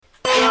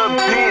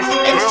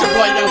It's your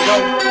boy Young Go.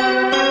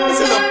 It's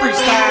a little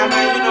freestyle,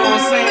 man, you know what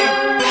I'm saying?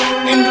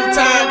 In due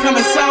time,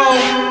 coming soon.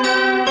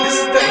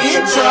 This is the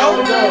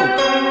intro.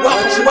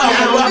 Welcome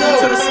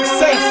to the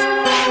success,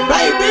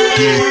 baby.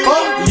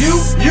 Fuck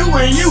you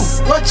and you.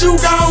 What you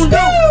gon'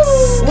 do?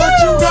 What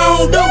you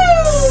gon' do?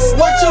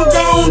 What you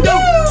gon' do?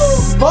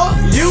 Fuck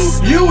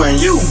you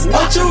and you.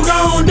 What you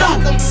gon' do?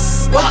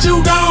 What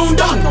you gon'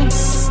 do?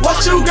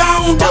 What you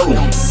gon' do?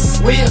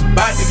 We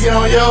about to get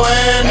on your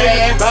ass,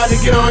 nigga. About to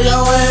get on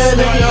your ass,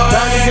 nigga.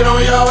 About to get on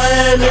your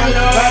ass, nigga.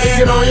 About to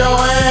get on your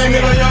ass,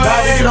 nigga.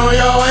 About to get on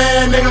your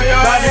ass, nigga.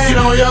 About to get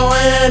on your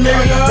ass,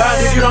 nigga. About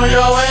to get on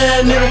your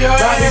ass, nigga.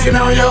 About to get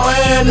on your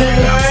ass,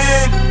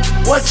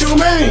 nigga. What you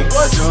mean?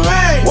 What you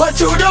mean? What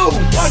you do?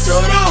 What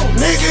you do?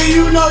 Nigga,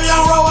 you know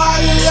Young Roll,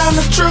 I am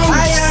the truth.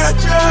 I am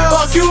the truth.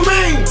 Fuck you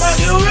mean? Fuck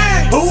you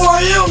mean? Who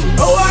are you?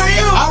 Who are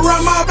you? I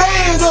run my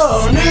bands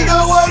up,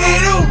 nigga. What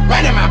it do?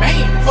 Running my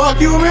band. Fuck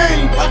you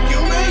mean? Fuck you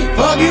mean?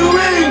 Fuck you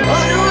mean?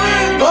 Fuck you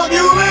mean? Fuck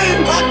you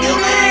mean? Fuck you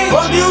mean?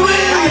 Fuck you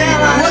mean?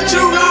 What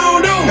you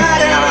gon' do?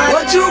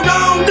 What you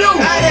gon' do?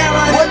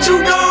 What you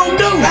gon'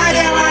 do?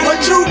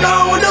 What you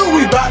gon' do?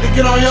 We bout to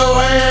get on your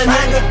ass,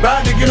 nigga.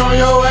 Bout to get on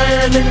your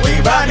ass, nigga.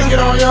 We bout to get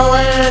on your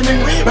ass,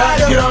 nigga. We bout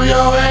to get on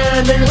your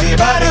ass, nigga. We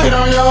bout to get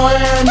on your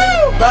ass,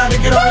 nigga. Bout to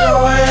get on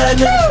your ass,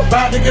 nigga.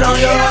 Bout to get on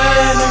your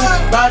ass,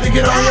 nigga. Bout to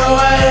get on your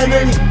ass,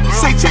 nigga.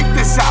 Say, check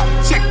this out,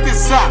 check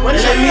this out. Let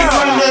me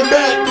run that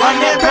back, run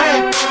that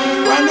back,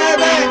 run that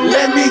back.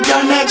 Let me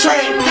gun that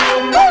track.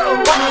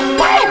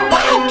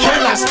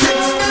 Can I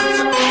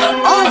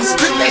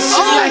spit that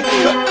shit like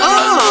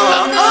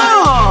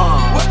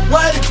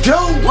what it do?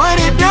 What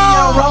it do?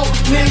 Young Roll,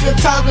 nigga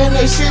talking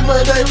that shit,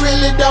 but they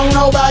really don't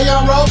know about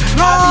Young Roll.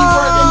 I be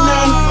working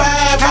 9 to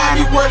 5, I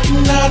be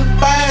working 9 to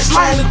 5,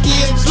 trying to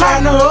get it,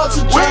 trying to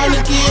hustle, trying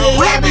to get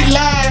it. I be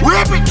lying.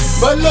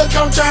 But look,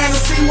 I'm trying to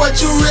see what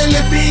you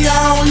really be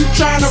on. You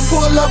trying to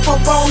pull up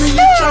on me,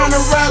 you trying to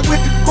ride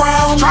with the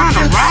crown.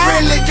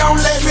 Really gon'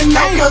 let me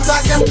know, cause I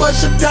can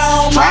push it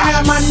down. I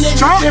have my nigga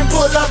can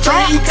pull up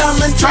and he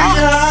coming to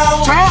your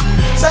home.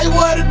 Say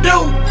what it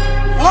do.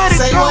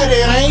 Say what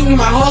it ain't,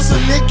 my hustle,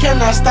 it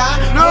cannot stop.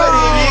 No. What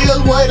it is,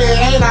 what it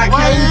ain't, I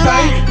can't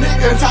think.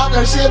 Nigga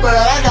talking shit, but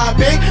I got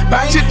big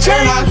bank. And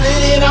I put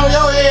it on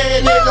your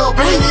head, nigga.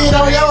 Put it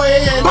on your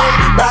head,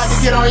 nigga. Bout to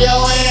get on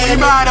your ass, nigga.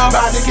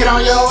 Bout to get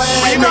on your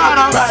ass, nigga.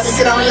 Bout to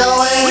get on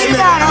your ass,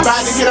 nigga. Bout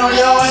to get on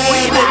your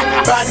ass,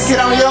 nigga. Bout to get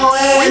on your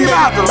ass,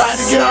 nigga. Bout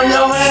to get on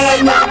your ass,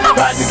 nigga.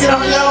 Bout to get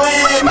on your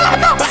ass,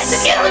 nigga. Bout to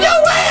get on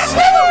your ass,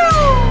 nigga.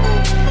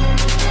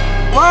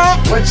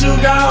 What you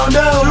gon'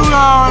 do?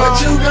 What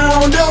you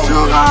gon' do?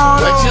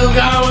 What you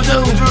gon'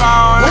 do? What you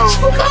gon' do?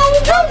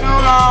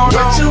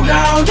 What you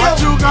gon' do? What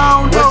you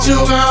gon' do?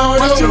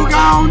 What you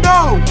gon' do?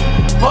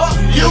 Fuck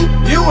you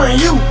and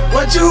you.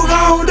 What you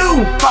gon' do?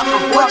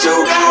 What you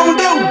gon'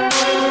 do?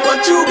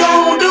 What you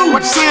gon' do?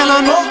 What you saying,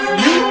 little nigga?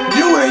 Fuck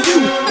you and you.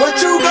 What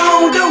you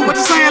gon' do? What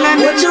you saying, little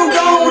nigga? What you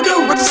gon' do?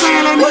 What you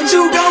saying, little nigga? What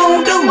you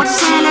gon' do? What you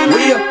saying, little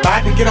We nigga?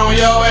 about to get on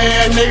your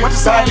ass, nigga. What you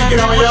About to saying, get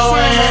on nigga? your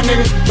What you ass, saying,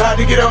 nigga. About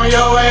to get on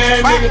your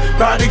ass, nigga.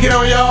 About to get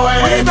on your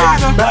ass, We nigga. bout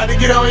to. About to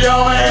get on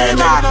your ass,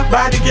 nigga.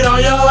 About to get on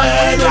your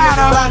ass, nigga. bout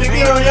to. About to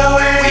get on your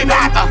ass, We nigga.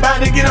 bout to. About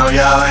to get on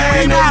your ass,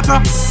 We nigga. bout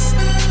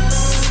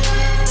to.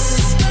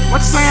 What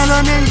you saying,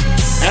 little nigga?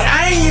 And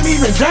I ain't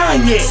even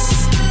done yet.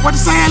 What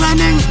you saying, little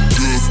nigga?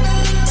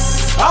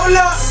 Hold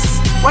up.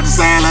 What you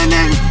saying, little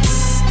nigga?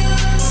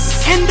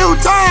 In due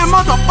time,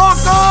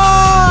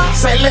 motherfucker.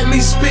 Say, let me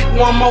spit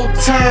one more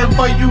time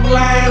for you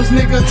limes.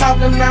 Niggas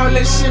talking all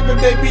that shit, but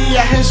they be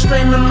out here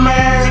screaming,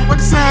 man. What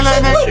you saying, Say,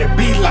 little what nigga? it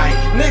be like?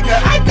 Nigga,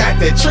 I got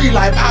that tree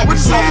life. I be What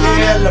you saying, smoking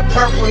nigga? hella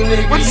purple,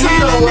 nigga. What you You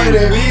saying, know what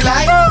nigga? it be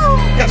like?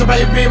 Got your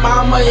baby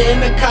mama in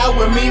the car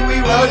with me.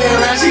 We rollin'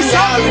 around, she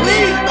sucking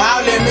me.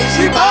 ballin' me,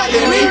 she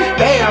ballin' me.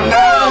 Damn,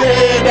 now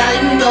head down,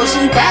 you know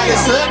she probably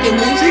sucking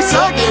me. She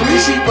sucking me,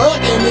 she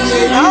fucking me.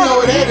 Yeah, you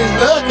know that is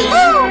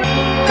luckily.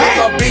 That's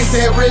a bitch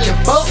that really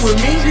fuck with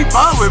me. She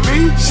fuck with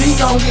me. She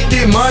gon' get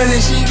this money,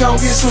 she gon'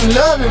 get some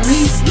loving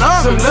me.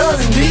 Some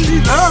loving me. She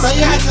love Say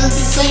I just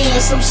be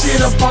saying some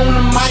shit up on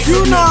the mic.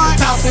 You know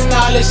it. Talking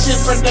all that shit,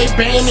 but they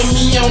banning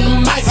me on the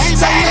mic. They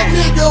Say, ban.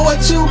 nigga,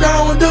 what you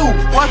gon' do?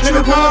 What you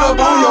Nigga, put gon'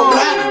 up on do? your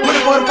block. With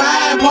a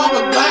 45, pop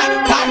a Glock.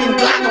 Poppin'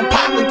 Glock, I'm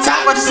poppin'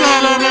 top. What you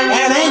saying, little nigga?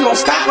 And I ain't gon'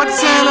 stop. What you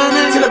saying, little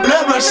nigga? Till the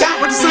blood run shot.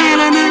 What you saying,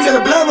 little nigga? Till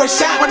the blood run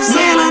shot. What you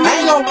saying, little I nigga?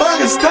 ain't gon'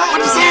 fucking stop. What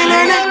you saying,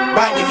 little nigga?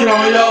 About to get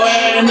on your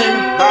ass, nigga.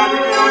 About to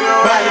get on your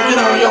About to get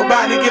on your,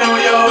 about to get on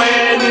your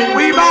ass, nigga.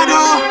 We bout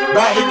to.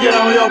 About to get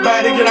on your,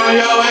 about to get on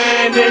your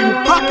ass,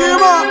 nigga. Fuck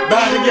him up.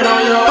 About to get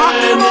on your Fuck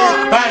ass, him nigga.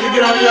 up. About to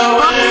get on your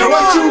Fuck ass. him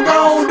What up. you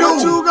gon' do?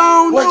 What you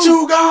gon' do? What you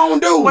gon'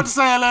 do? What you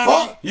saying, little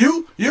nigga? Fuck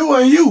you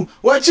and you.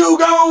 What you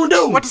gon'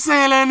 do? What you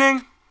saying, little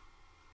nigga?